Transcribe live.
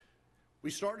We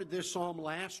started this psalm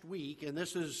last week, and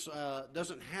this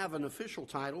doesn't have an official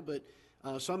title, but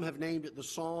some have named it the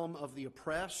Psalm of the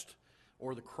Oppressed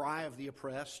or the Cry of the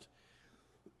Oppressed.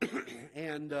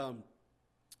 And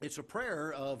it's a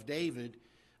prayer of David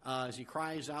as he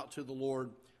cries out to the Lord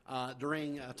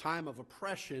during a time of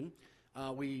oppression.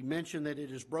 We mentioned that it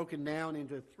is broken down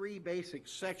into three basic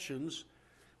sections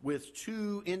with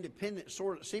two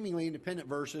seemingly independent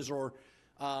verses, or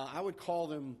I would call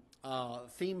them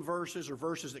theme verses, or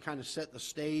verses that kind of set the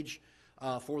stage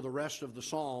for the rest of the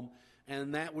psalm.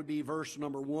 And that would be verse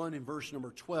number 1 and verse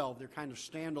number 12. They're kind of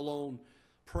standalone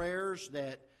prayers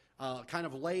that kind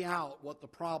of lay out what the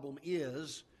problem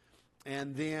is,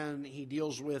 and then he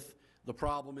deals with the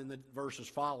problem in the verses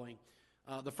following.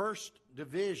 The first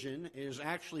division is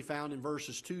actually found in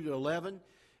verses 2 to 11,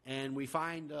 and we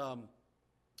find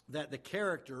that the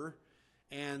character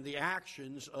and the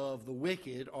actions of the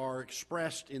wicked are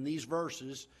expressed in these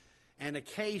verses, and a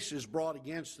case is brought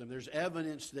against them. There's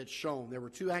evidence that's shown. There were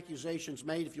two accusations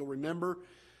made, if you'll remember,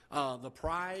 the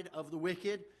pride of the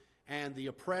wicked and the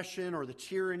oppression or the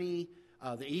tyranny,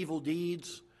 the evil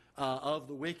deeds of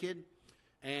the wicked,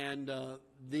 and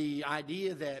the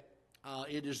idea that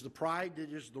it is the pride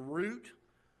that is the root,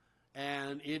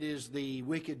 and it is the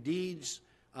wicked deeds,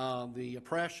 the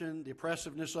oppression, the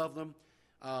oppressiveness of them,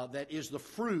 that is the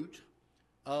fruit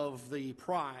of the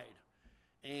pride.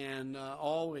 And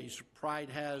always pride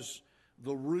has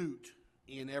the root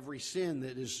in every sin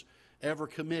that is ever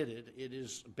committed. It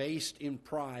is based in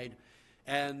pride.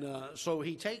 And so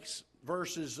he takes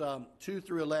verses 2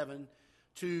 through 11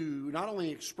 to not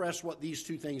only express what these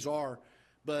two things are,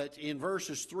 but in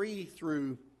verses 3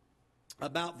 through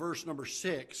about verse number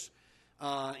 6,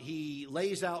 he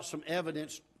lays out some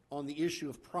evidence on the issue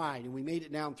of pride. And we made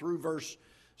it down through verse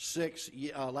 6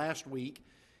 last week.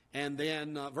 And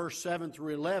then verse 7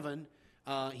 through 11,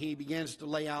 he begins to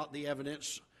lay out the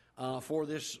evidence for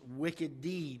this wicked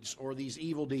deeds, or these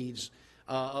evil deeds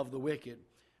of the wicked.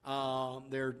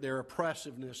 Their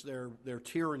oppressiveness, their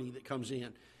tyranny that comes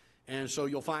in. And so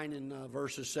you'll find in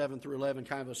verses 7 through 11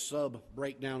 kind of a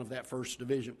sub-breakdown of that first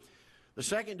division. The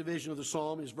second division of the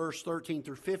psalm is verse 13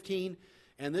 through 15,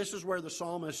 and this is where the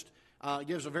psalmist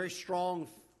gives a very strong,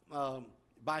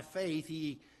 by faith,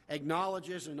 he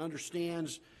acknowledges and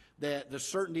understands that the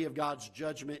certainty of God's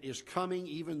judgment is coming,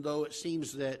 even though it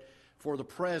seems that for the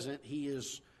present he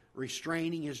is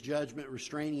restraining his judgment,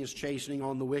 restraining his chastening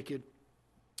on the wicked,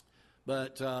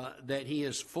 but that he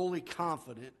is fully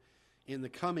confident in the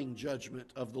coming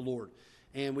judgment of the Lord.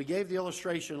 And we gave the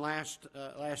illustration last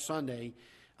Sunday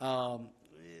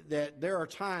that there are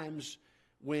times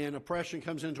when oppression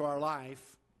comes into our life,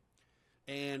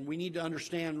 and we need to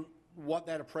understand what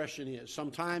that oppression is.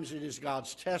 Sometimes it is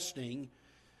God's testing,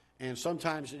 and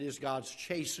sometimes it is God's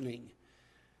chastening.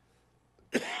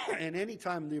 And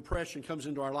anytime the oppression comes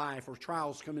into our life, or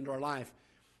trials come into our life,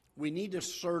 we need to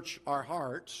search our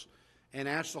hearts and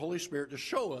ask the Holy Spirit to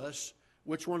show us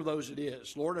which one of those it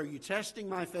is. Lord, are you testing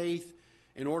my faith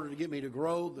in order to get me to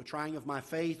grow, the trying of my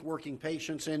faith, working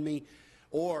patience in me,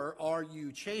 or are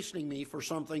you chastening me for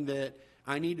something that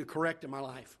I need to correct in my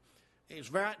life? It's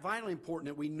vitally important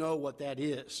that we know what that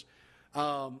is.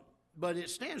 But it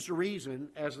stands to reason,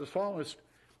 as the psalmist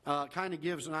kind of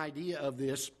gives an idea of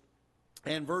this.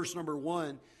 And verse number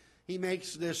 1, he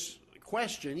makes this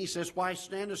question. He says, "Why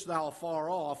standest thou afar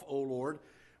off, O Lord?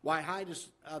 Why hidest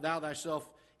thou thyself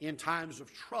in times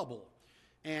of trouble?"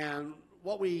 And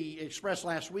what we expressed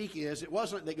last week is it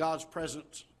wasn't that God's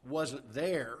presence wasn't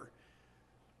there.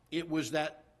 It was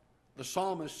that the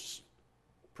psalmist's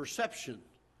perception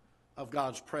of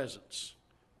God's presence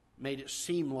made it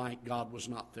seem like God was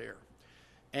not there.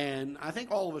 And I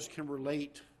think all of us can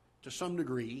relate to some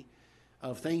degree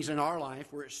of things in our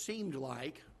life where it seemed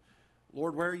like,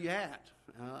 Lord, where are you at?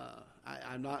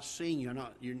 I'm not seeing you.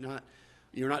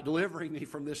 You're not delivering me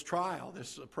from this trial,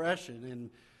 this oppression, and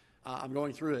I'm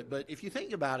going through it. But if you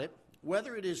think about it,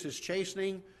 whether it is his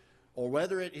chastening or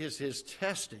whether it is his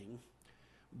testing,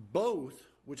 both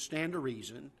would stand to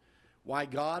reason why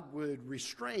God would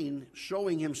restrain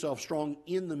showing himself strong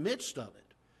in the midst of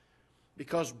it,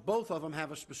 because both of them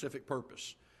have a specific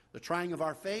purpose. The trying of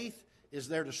our faith is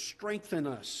there to strengthen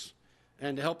us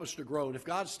and to help us to grow. And if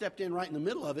God stepped in right in the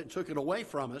middle of it and took it away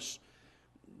from us,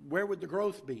 where would the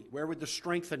growth be? Where would the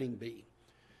strengthening be?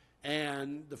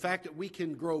 And the fact that we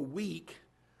can grow weak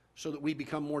so that we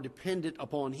become more dependent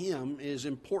upon him is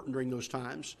important during those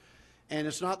times. And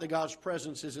it's not that God's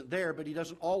presence isn't there, but he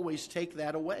doesn't always take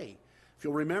that away. If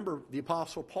you'll remember, the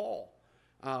Apostle Paul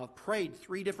prayed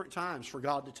 3 different times for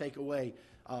God to take away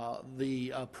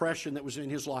the oppression that was in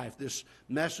his life, this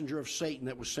messenger of Satan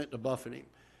that was sent to buffet him.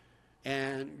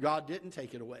 And God didn't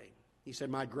take it away. He said,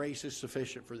 my grace is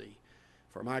sufficient for thee.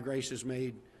 For my grace is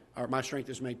made, or my strength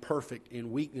is made perfect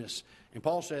in weakness. And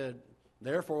Paul said,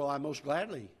 therefore will I most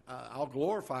gladly, I'll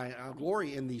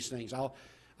glory in these things.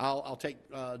 I'll take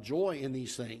joy in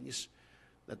these things,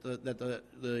 that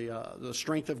the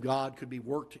strength of God could be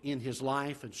worked in his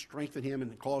life and strengthen him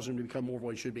and cause him to become more of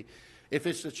what he should be. If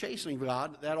it's the chastening of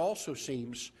God, that also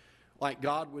seems like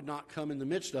God would not come in the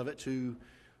midst of it to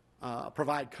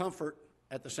provide comfort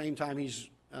at the same time he's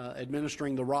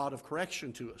administering the rod of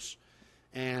correction to us.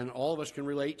 And all of us can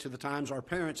relate to the times our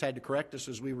parents had to correct us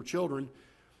as we were children.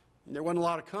 There wasn't a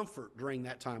lot of comfort during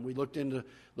that time. We looked into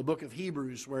the book of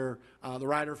Hebrews where the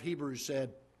writer of Hebrews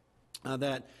said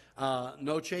that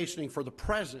no chastening for the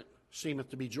present seemeth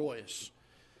to be joyous,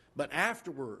 but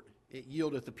afterward it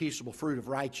yieldeth the peaceable fruit of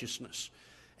righteousness.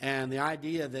 And the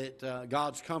idea that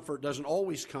God's comfort doesn't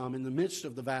always come in the midst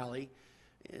of the valley,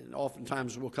 and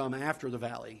oftentimes will come after the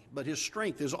valley, but his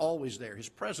strength is always there. His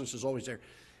presence is always there.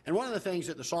 And one of the things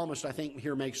that the psalmist, I think,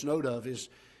 here makes note of is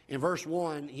in verse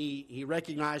 1, he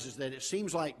recognizes that it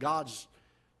seems like God's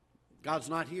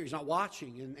not here. He's not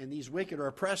watching, and these wicked are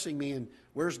oppressing me, and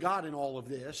where's God in all of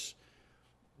this?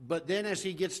 But then as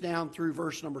he gets down through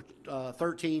verse number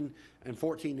 13 and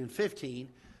 14 and 15,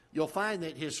 you'll find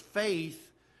that his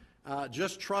faith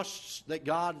just trusts that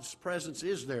God's presence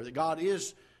is there, that God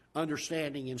is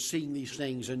understanding and seeing these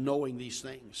things and knowing these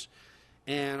things.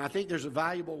 And I think there's a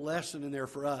valuable lesson in there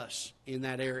for us in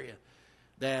that area,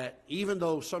 that even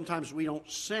though sometimes we don't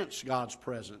sense God's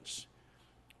presence,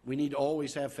 we need to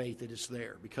always have faith that it's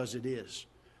there, because it is.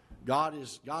 God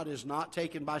is not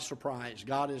taken by surprise.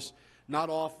 God is not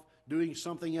off doing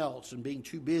something else and being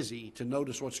too busy to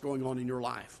notice what's going on in your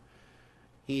life.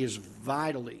 He is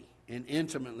vitally and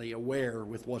intimately aware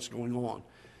with what's going on.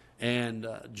 And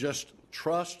just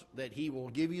trust that he will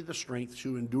give you the strength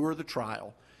to endure the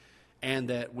trial, and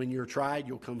that when you're tried,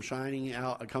 you'll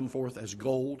come forth as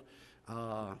gold,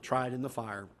 tried in the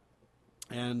fire.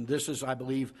 And this is, I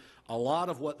believe, a lot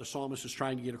of what the psalmist is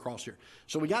trying to get across here.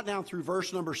 So we got down through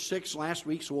verse number 6 last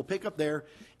week, so we'll pick up there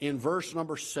in verse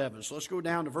number 7. So let's go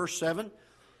down to verse 7.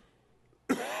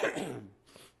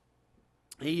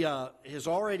 He has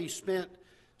already spent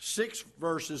 6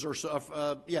 verses or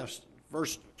so,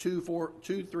 verse 2,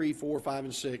 3, 4, 5,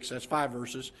 and 6. That's 5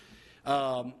 verses.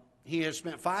 He has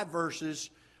spent 5 verses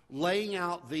laying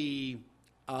out the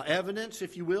evidence,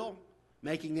 if you will,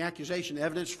 making the accusation,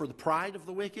 evidence for the pride of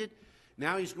the wicked.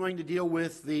 Now he's going to deal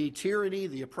with the tyranny,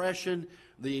 the oppression,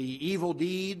 the evil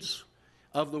deeds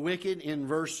of the wicked in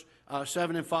verse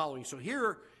 7 and following. So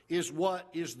here is what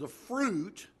is the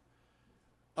fruit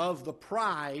of the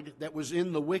pride that was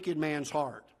in the wicked man's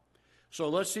heart. So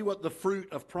let's see what the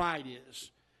fruit of pride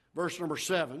is. Verse number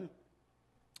 7.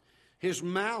 His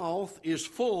mouth is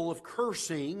full of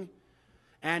cursing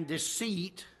and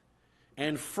deceit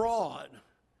and fraud.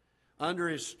 Under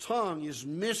his tongue is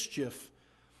mischief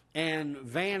and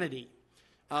vanity.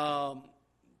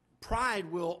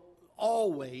 Pride will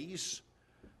always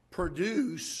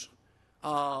produce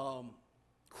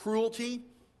cruelty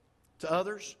to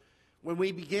others. When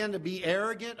we begin to be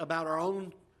arrogant about our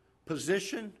own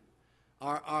position,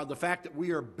 the fact that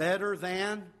we are better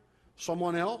than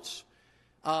someone else,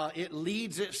 it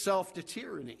leads itself to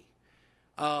tyranny.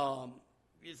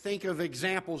 You think of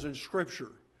examples in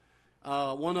Scripture.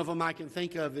 One of them I can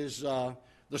think of is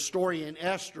the story in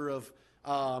Esther of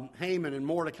Haman and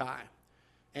Mordecai,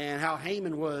 and how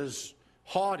Haman was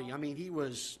haughty. He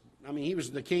was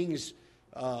the king's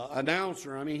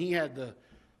announcer. He had the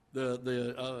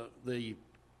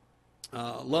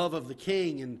love of the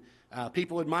king, and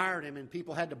people admired him, and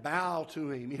people had to bow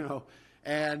to him.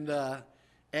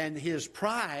 And his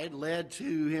pride led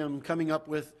to him coming up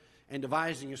with and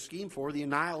devising a scheme for the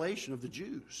annihilation of the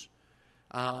Jews,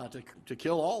 to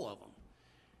kill all of them.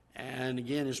 And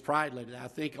again, his pride led to that. I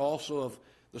think also of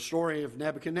the story of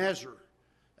Nebuchadnezzar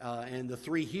and the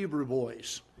 3 Hebrew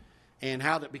boys, and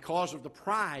how that because of the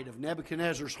pride of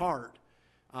Nebuchadnezzar's heart,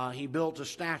 he built a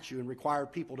statue and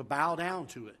required people to bow down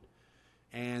to it.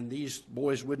 And these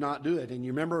boys would not do it. And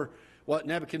you remember what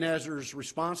Nebuchadnezzar's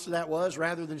response to that was?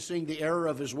 Rather than seeing the error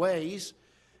of his ways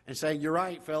and saying, "You're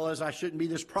right, fellas, I shouldn't be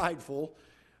this prideful,"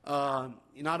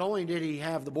 not only did he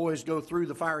have the boys go through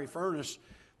the fiery furnace,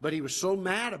 but he was so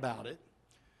mad about it,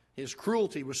 his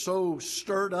cruelty was so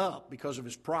stirred up because of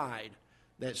his pride,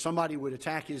 that somebody would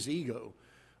attack his ego,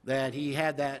 that he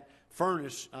had that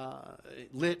furnace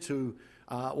lit to,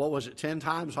 10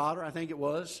 times hotter, I think it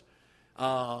was.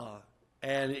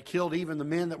 And it killed even the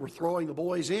men that were throwing the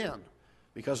boys in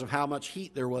because of how much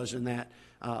heat there was in that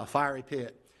fiery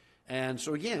pit. And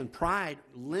so again, pride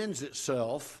lends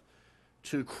itself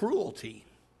to cruelty.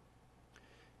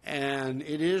 And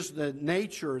it is the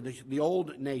nature, the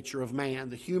old nature of man,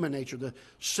 the human nature, the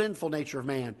sinful nature of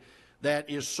man, that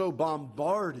is so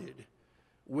bombarded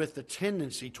with the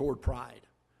tendency toward pride.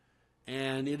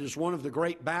 And it is one of the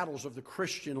great battles of the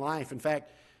Christian life. In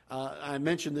fact, I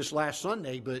mentioned this last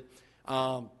Sunday, but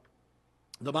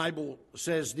the Bible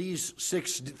says, "These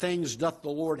 6 things doth the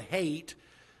Lord hate,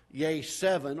 yea,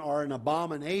 7 are an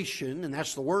abomination," and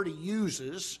that's the word he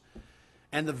uses.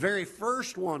 And the very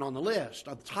first one on the list,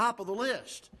 at the top of the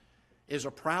list, is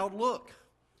a proud look.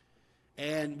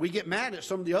 And we get mad at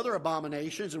some of the other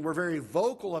abominations, and we're very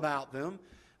vocal about them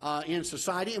in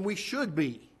society, and we should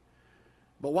be.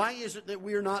 But why is it that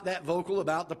we're not that vocal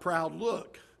about the proud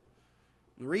look?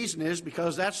 The reason is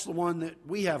because that's the one that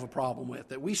we have a problem with,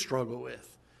 that we struggle with.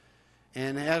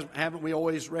 And haven't we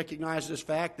always recognized this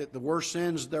fact that the worst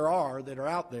sins there are that are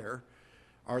out there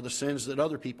are the sins that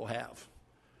other people have?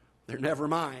 They're never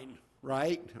mine,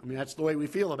 right? I mean, that's the way we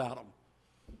feel about them.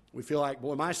 We feel like,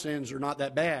 boy, my sins are not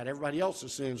that bad. Everybody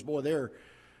else's sins, boy, they're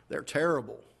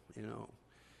terrible, you know.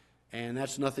 And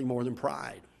that's nothing more than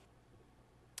pride.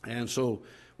 And so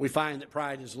we find that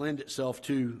pride has lent itself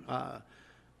to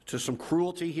some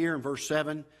cruelty here in verse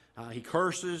 7. He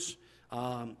curses.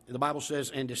 The Bible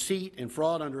says, "And deceit and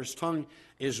fraud under his tongue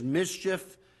is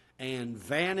mischief and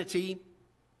vanity.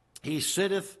 He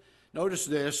sitteth," notice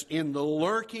this, "in the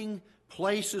lurking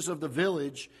places of the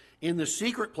village, in the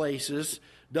secret places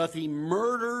doth he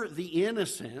murder the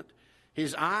innocent.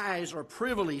 His eyes are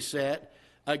privily set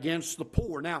against the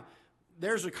poor." Now,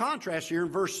 there's a contrast here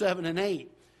in verse 7 and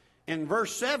 8. In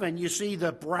verse 7, you see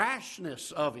the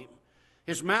brashness of him.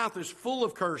 His mouth is full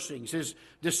of cursings. His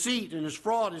deceit and his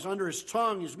fraud is under his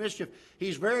tongue, his mischief.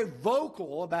 He's very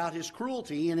vocal about his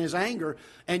cruelty and his anger.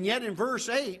 And yet in verse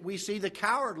 8, we see the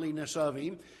cowardliness of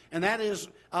him. And that is,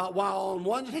 while on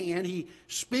one hand he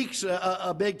speaks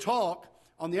a big talk,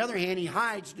 on the other hand he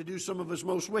hides to do some of his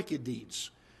most wicked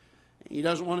deeds. He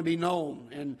doesn't want to be known.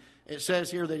 And it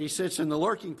says here that he sits in the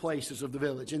lurking places of the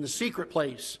village, in the secret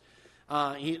place.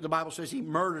 The Bible says he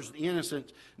murders the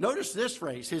innocent. Notice this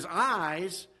phrase, his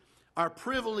eyes are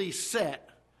privily set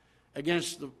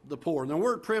against the poor. And the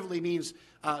word privily means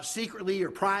secretly or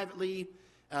privately.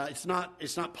 It's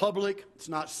not public. It's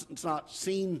not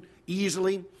seen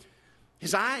easily.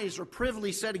 His eyes are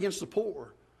privily set against the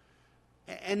poor.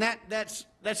 And that's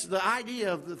the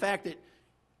idea of the fact that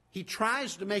he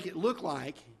tries to make it look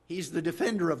like he's the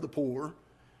defender of the poor,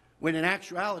 when in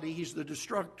actuality, he's the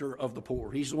destructor of the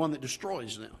poor. He's the one that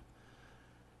destroys them.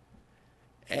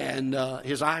 And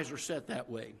his eyes are set that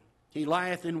way. He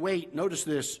lieth in wait, notice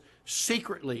this,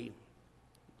 secretly.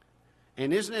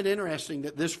 And isn't it interesting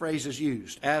that this phrase is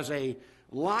used? As a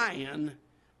lion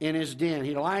in his den.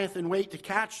 He lieth in wait to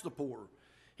catch the poor.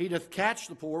 He doth catch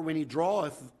the poor when he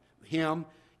draweth him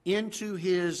into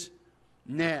his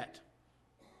net.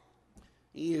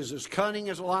 He is as cunning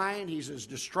as a lion. He's as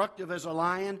destructive as a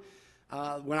lion.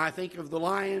 When I think of the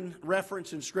lion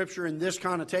reference in Scripture in this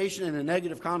connotation, in a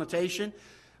negative connotation,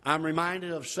 I'm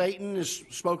reminded of Satan is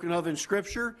spoken of in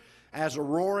Scripture as a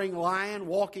roaring lion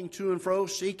walking to and fro,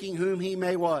 seeking whom he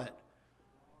may what?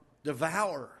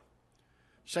 Devour.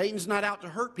 Satan's not out to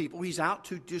hurt people. He's out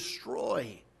to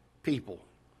destroy people.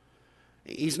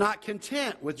 He's not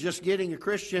content with just getting a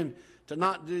Christian to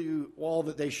not do all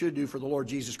that they should do for the Lord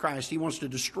Jesus Christ. He wants to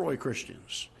destroy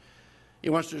Christians. He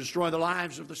wants to destroy the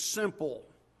lives of the simple,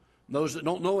 those that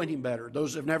don't know any better,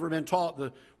 those that have never been taught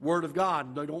the Word of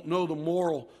God. They don't know the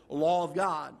moral law of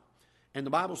God. And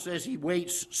the Bible says he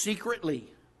waits secretly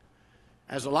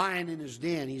as a lion in his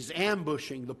den. He's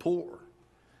ambushing the poor.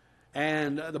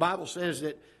 And the Bible says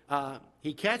that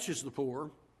he catches the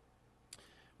poor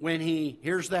when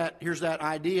here's that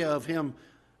idea of him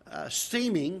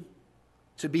seeming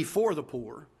to be for the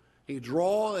poor. He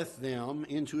draweth them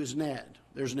into his net.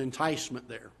 There's an enticement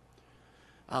there.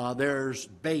 There's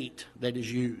bait that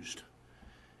is used.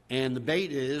 And the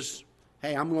bait is,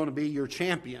 hey, I'm going to be your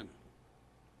champion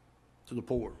to the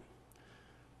poor.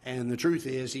 And the truth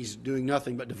is, he's doing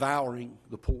nothing but devouring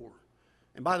the poor.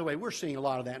 And by the way, we're seeing a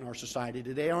lot of that in our society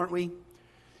today, aren't we?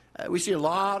 We see a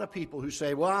lot of people who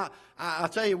say, well, I'll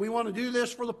tell you, we want to do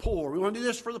this for the poor. We want to do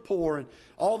this for the poor. And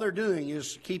all they're doing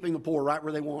is keeping the poor right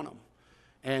where they want them.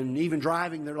 And even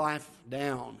driving their life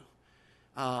down.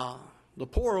 The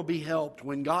poor will be helped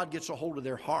when God gets a hold of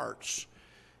their hearts.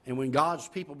 And when God's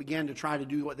people begin to try to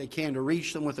do what they can to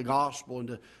reach them with the gospel and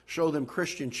to show them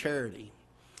Christian charity.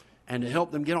 And to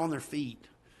help them get on their feet.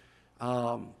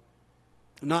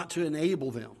 Not to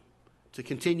enable them to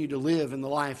continue to live in the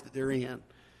life that they're in.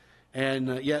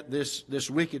 And yet this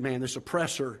wicked man, this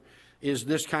oppressor, has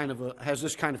this kind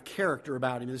of character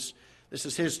about him. This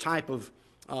is his type of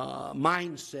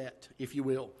mindset, if you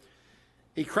will.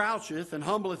 He croucheth and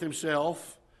humbleth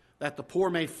himself, that the poor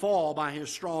may fall by his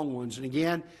strong ones. And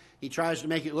again, he tries to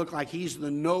make it look like he's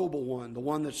the noble one, the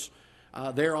one that's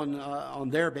there on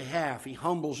their behalf. He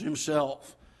humbles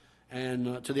himself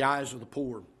and to the eyes of the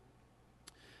poor.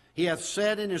 He hath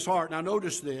said in his heart, now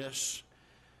notice this,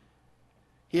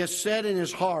 he hath said in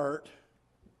his heart,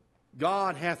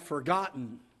 God hath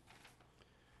forgotten.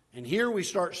 And here we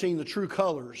start seeing the true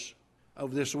colors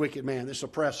of this wicked man, this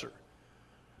oppressor.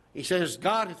 He says,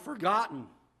 God hath forgotten.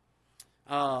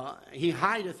 He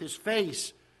hideth his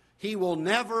face. He will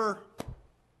never,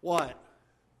 what?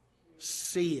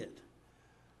 See it.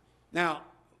 Now,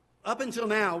 up until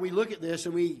now, we look at this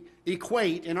and we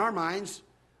equate in our minds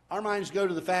go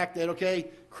to the fact that, okay,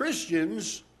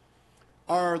 Christians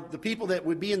are the people that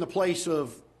would be in the place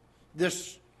of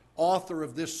this author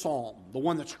of this psalm, the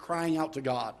one that's crying out to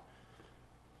God.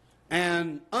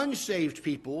 And unsaved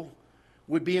people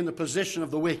would be in the position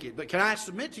of the wicked. But can I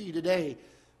submit to you today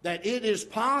that it is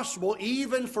possible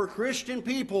even for Christian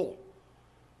people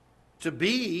to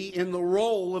be in the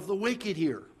role of the wicked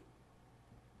here?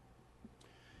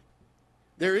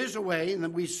 There is a way,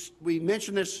 and we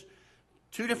mentioned this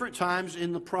 2 different times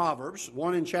in the Proverbs,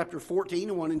 one in chapter 14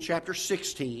 and one in chapter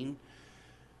 16.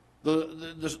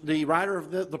 The writer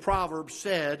of the Proverbs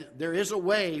said, there is a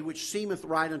way which seemeth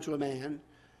right unto a man,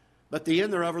 but the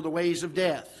end thereof are the ways of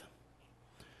death.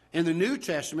 In the New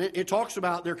Testament, it talks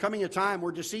about there coming a time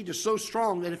where deceit is so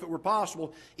strong that if it were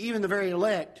possible, even the very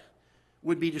elect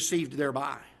would be deceived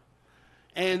thereby.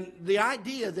 And the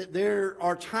idea that there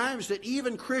are times that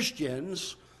even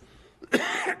Christians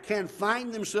can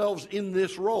find themselves in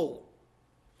this role.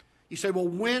 You say, well,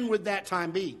 when would that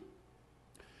time be?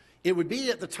 It would be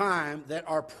at the time that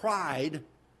our pride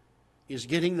is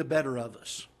getting the better of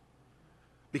us.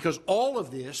 Because all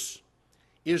of this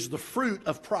is the fruit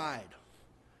of pride.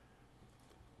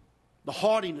 The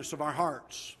haughtiness of our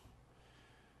hearts.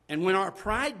 And when our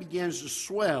pride begins to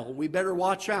swell, we better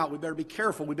watch out. We better be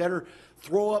careful. We better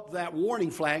throw up that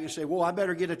warning flag and say, well, I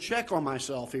better get a check on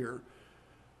myself here,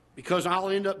 because I'll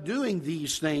end up doing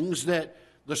these things that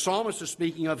the psalmist is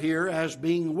speaking of here as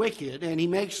being wicked. And he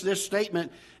makes this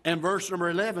statement in verse number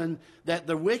 11 that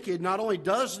the wicked not only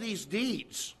does these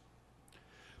deeds,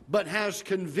 but has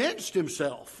convinced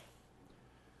himself.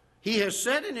 He has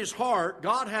said in his heart,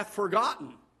 God hath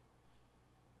forgotten.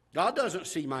 God doesn't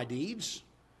see my deeds.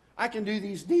 I can do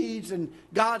these deeds and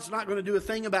God's not going to do a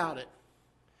thing about it.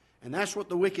 And that's what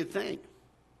the wicked think.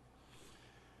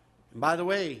 And by the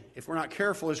way, if we're not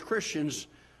careful as Christians,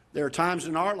 there are times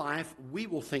in our life we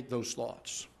will think those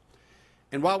thoughts.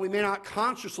 And while we may not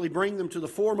consciously bring them to the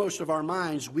foremost of our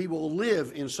minds, we will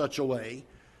live in such a way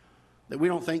that we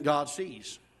don't think God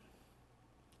sees.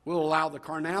 We'll allow the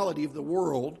carnality of the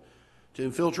world to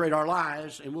infiltrate our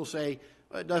lives, and we'll say,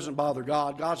 well, it doesn't bother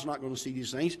God. God's not going to see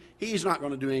these things. He's not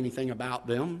going to do anything about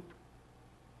them.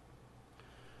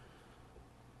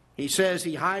 He says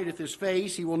he hideth his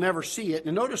face, he will never see it.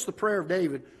 And notice the prayer of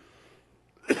David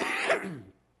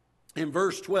in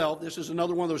verse 12. This is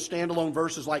another one of those standalone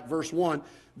verses like verse 1.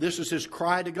 This is his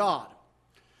cry to God.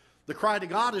 The cry to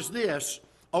God is this: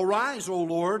 Arise, O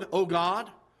Lord, O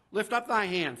God, lift up thy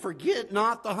hand, forget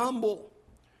not the humble.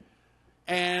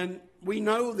 And we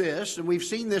know this, and we've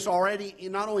seen this already,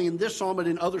 not only in this psalm, but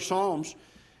in other psalms,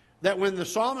 that when the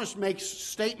psalmist makes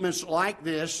statements like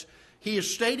this, he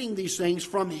is stating these things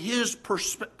from his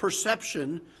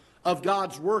perception of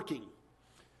God's working.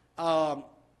 God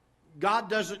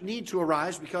doesn't need to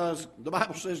arise because the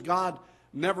Bible says God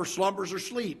never slumbers or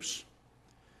sleeps.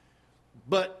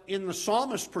 But in the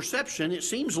psalmist's perception, it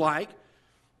seems like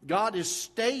God is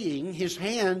staying his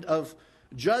hand of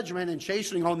judgment and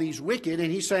chastening on these wicked,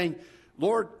 and he's saying,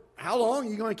 Lord, how long are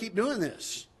you going to keep doing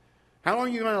this? How long are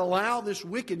you going to allow this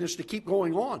wickedness to keep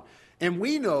going on? And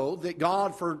we know that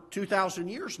God for 2,000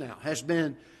 years now has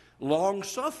been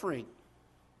long-suffering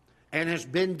and has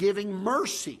been giving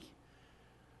mercy.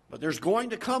 But there's going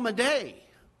to come a day.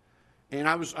 And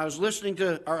I was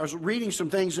reading some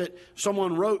things that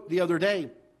someone wrote the other day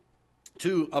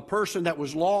to a person that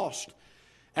was lost.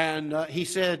 And he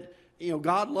said, you know,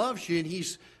 God loves you, and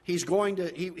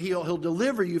he'll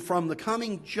deliver you from the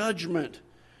coming judgment.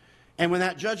 And when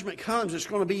that judgment comes, it's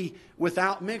going to be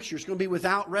without mixture. It's going to be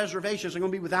without reservation. It's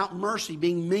going to be without mercy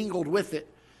being mingled with it.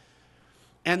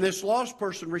 And this lost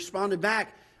person responded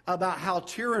back about how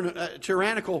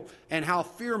tyrannical and how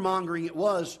fear-mongering it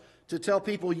was to tell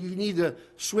people you need to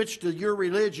switch to your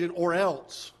religion or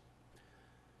else.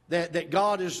 That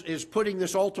God is putting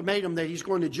this ultimatum that he's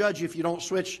going to judge you if you don't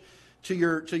switch to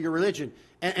your religion.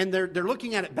 And they're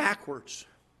looking at it backwards.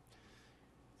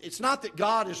 It's not that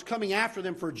God is coming after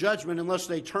them for judgment unless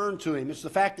they turn to Him. It's the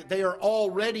fact that they are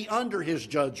already under His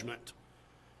judgment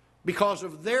because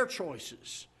of their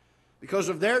choices, because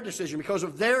of their decision, because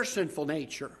of their sinful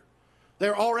nature.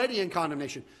 They're already in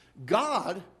condemnation.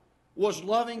 God was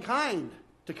loving kind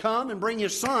to come and bring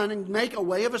His Son and make a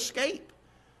way of escape.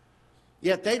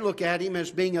 Yet they look at Him as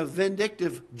being a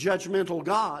vindictive, judgmental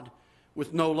God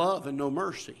with no love and no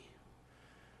mercy.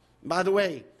 By the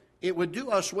way, it would do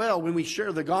us well when we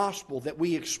share the gospel that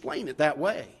we explain it that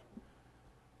way.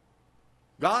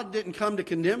 God didn't come to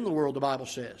condemn the world, the Bible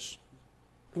says.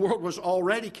 The world was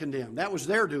already condemned. That was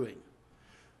their doing.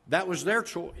 That was their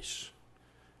choice.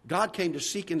 God came to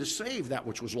seek and to save that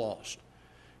which was lost.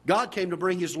 God came to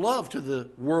bring His love to the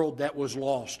world that was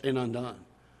lost and undone.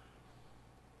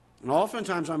 And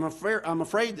oftentimes I'm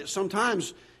afraid that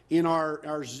sometimes in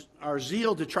our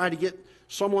zeal to try to get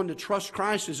someone to trust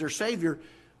Christ as their Savior,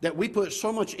 that we put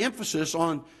so much emphasis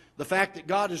on the fact that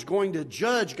God is going to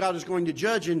judge,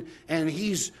 and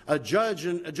He's a judge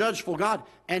and a judgeful God.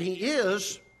 And He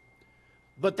is,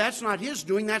 but that's not His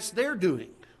doing, that's their doing.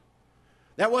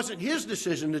 That wasn't His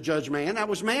decision to judge man, that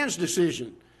was man's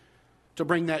decision to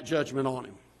bring that judgment on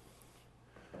him.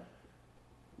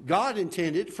 God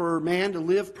intended for man to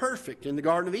live perfect in the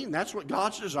Garden of Eden. That's what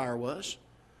God's desire was.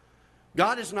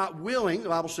 God is not willing, the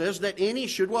Bible says, that any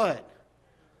should what?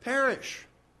 Perish.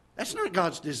 That's not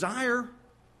God's desire.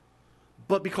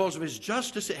 But because of His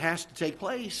justice, it has to take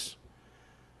place.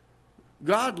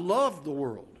 God loved the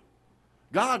world.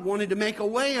 God wanted to make a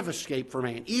way of escape for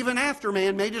man, even after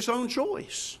man made his own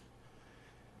choice.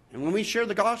 And when we share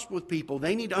the gospel with people,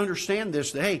 they need to understand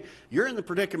this, that, hey, you're in the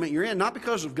predicament you're in, not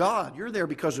because of God. You're there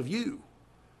because of you.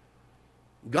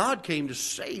 God came to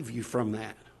save you from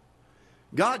that.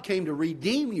 God came to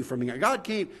redeem you from that. God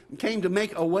came to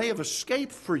make a way of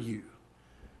escape for you.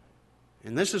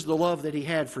 And this is the love that He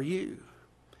had for you.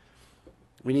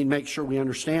 We need to make sure we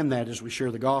understand that as we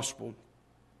share the gospel.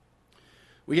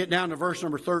 We get down to verse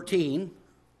number 13.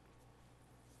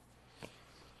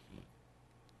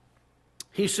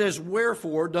 He says,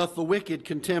 "Wherefore doth the wicked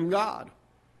contemn God?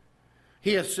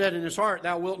 He hath said in his heart,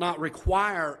 Thou wilt not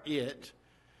require it."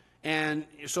 And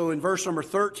so in verse number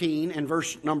 13 and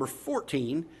verse number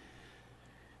 14,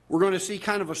 we're going to see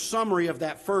kind of a summary of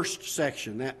that first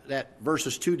section, that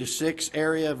verses 2 to 6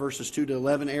 area, verses 2 to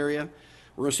 11 area.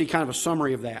 We're going to see kind of a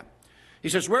summary of that. He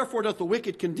says, "Wherefore doth the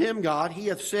wicked condemn God? He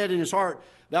hath said in his heart,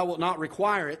 Thou wilt not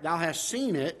require it. Thou hast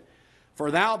seen it.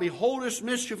 For thou beholdest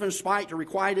mischief and spite to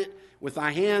requite it with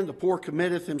thy hand. The poor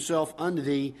committeth himself unto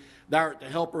thee. Thou art the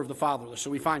helper of the fatherless." So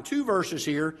we find two verses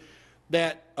here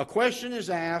that a question is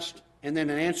asked and then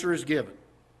an answer is given.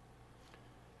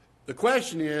 The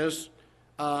question is,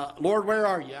 Lord, where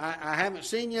are you? I haven't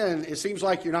seen you, and it seems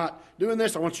like you're not doing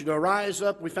this. I want you to arise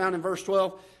up. We found in verse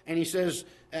 12, and He says,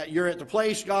 you're at the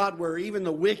place, God, where even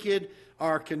the wicked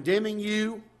are condemning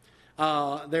you.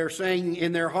 They're saying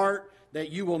in their heart that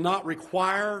you will not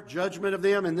require judgment of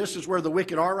them, and this is where the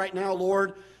wicked are right now,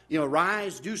 Lord.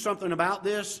 Rise, do something about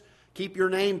this. Keep your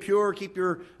name pure, keep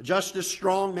your justice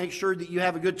strong, make sure that you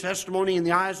have a good testimony in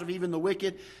the eyes of even the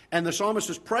wicked. And the psalmist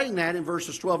is praying that in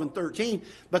verses 12 and 13.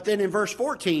 But then in verse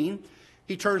 14,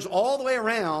 he turns all the way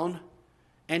around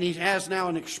and he has now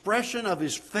an expression of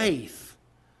his faith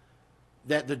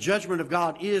that the judgment of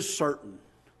God is certain.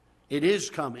 It is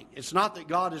coming. It's not that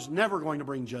God is never going to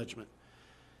bring judgment.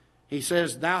 He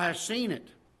says, "Thou hast seen it.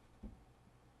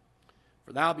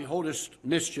 For thou beholdest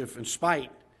mischief and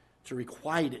spite to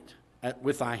requite it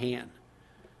with thy hand.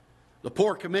 The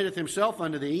poor committeth himself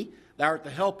unto thee. Thou art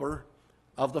the helper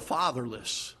of the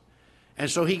fatherless." And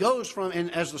so he goes from,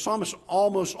 and as the psalmist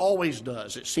almost always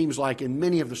does, it seems like in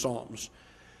many of the psalms,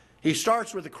 he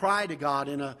starts with a cry to God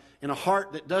in a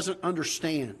heart that doesn't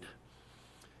understand.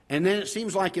 And then it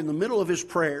seems like in the middle of his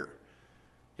prayer,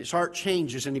 his heart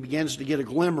changes and he begins to get a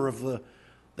glimmer of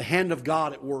the hand of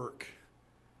God at work.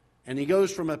 And he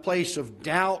goes from a place of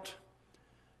doubt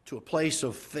to a place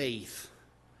of faith.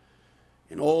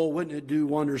 And oh, wouldn't it do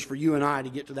wonders for you and I to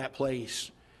get to that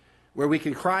place where we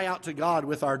can cry out to God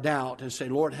with our doubt and say,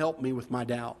 "Lord, help me with my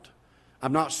doubt.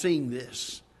 I'm not seeing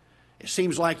this. It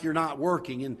seems like you're not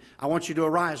working, and I want you to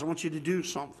arise. I want you to do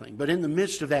something." But in the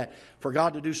midst of that, for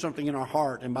God to do something in our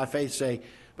heart and by faith say,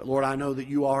 "But Lord, I know that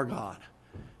you are God.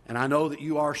 And I know that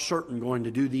you are certain going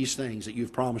to do these things that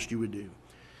you've promised you would do."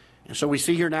 And so we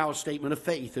see here now a statement of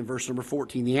faith in verse number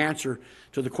 14. The answer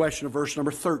to the question of verse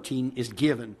number 13 is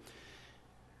given.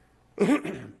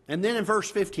 And then in verse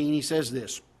 15 he says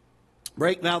this,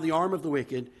 "Break thou the arm of the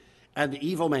wicked, and the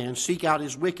evil man seek out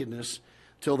his wickedness,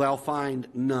 till thou find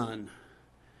none.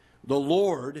 The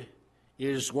Lord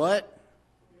is what?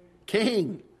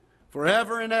 King,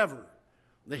 forever and ever.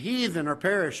 The heathen are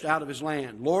perished out of his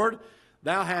land. Lord,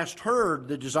 thou hast heard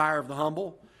the desire of the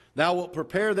humble. Thou wilt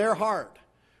prepare their heart.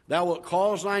 Thou wilt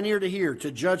cause thine ear to hear,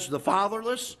 to judge the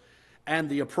fatherless and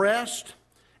the oppressed,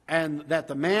 and that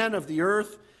the man of the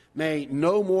earth may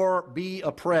no more be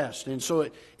oppressed. And so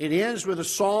it ends with a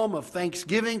psalm of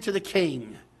thanksgiving to the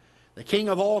King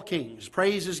of all kings.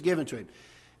 Praise is given to him.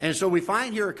 And so we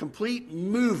find here a complete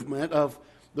movement of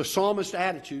the psalmist's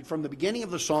attitude from the beginning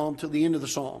of the psalm to the end of the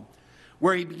psalm,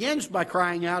 where he begins by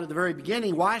crying out at the very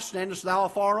beginning, why standest thou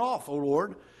afar off, O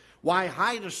Lord? Why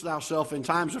hidest thou thyself in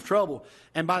times of trouble?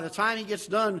 And by the time he gets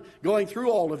done going through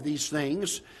all of these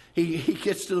things, he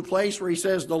gets to the place where he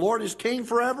says, the Lord is king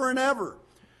forever and ever.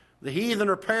 The heathen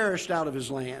are perished out of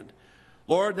his land.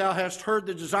 Lord, thou hast heard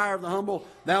the desire of the humble.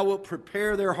 Thou wilt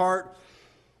prepare their heart.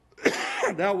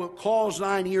 Thou wilt cause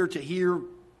thine ear to hear.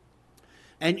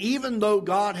 And even though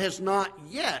God has not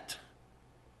yet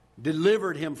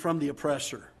delivered him from the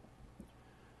oppressor,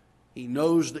 he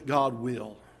knows that God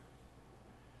will.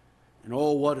 And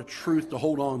oh, what a truth to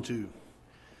hold on to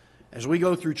as we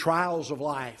go through trials of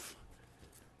life,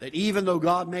 that even though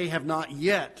God may have not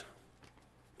yet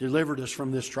delivered us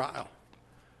from this trial,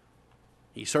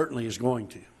 he certainly is going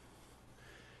to.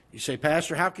 You say,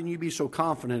 Pastor, how can you be so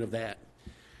confident of that?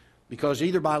 Because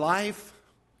either by life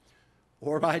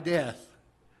or by death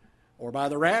or by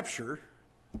the rapture,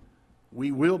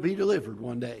 we will be delivered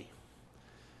one day.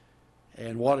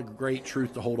 And what a great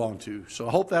truth to hold on to. So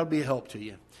I hope that'll be a help to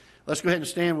you. Let's go ahead and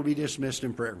stand. We'll be dismissed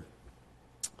in prayer.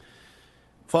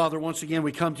 Father, once again,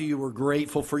 we come to you. We're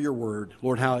grateful for your word.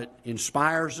 Lord, how it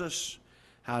inspires us,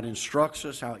 how it instructs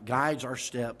us, how it guides our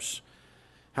steps,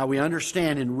 how we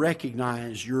understand and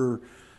recognize your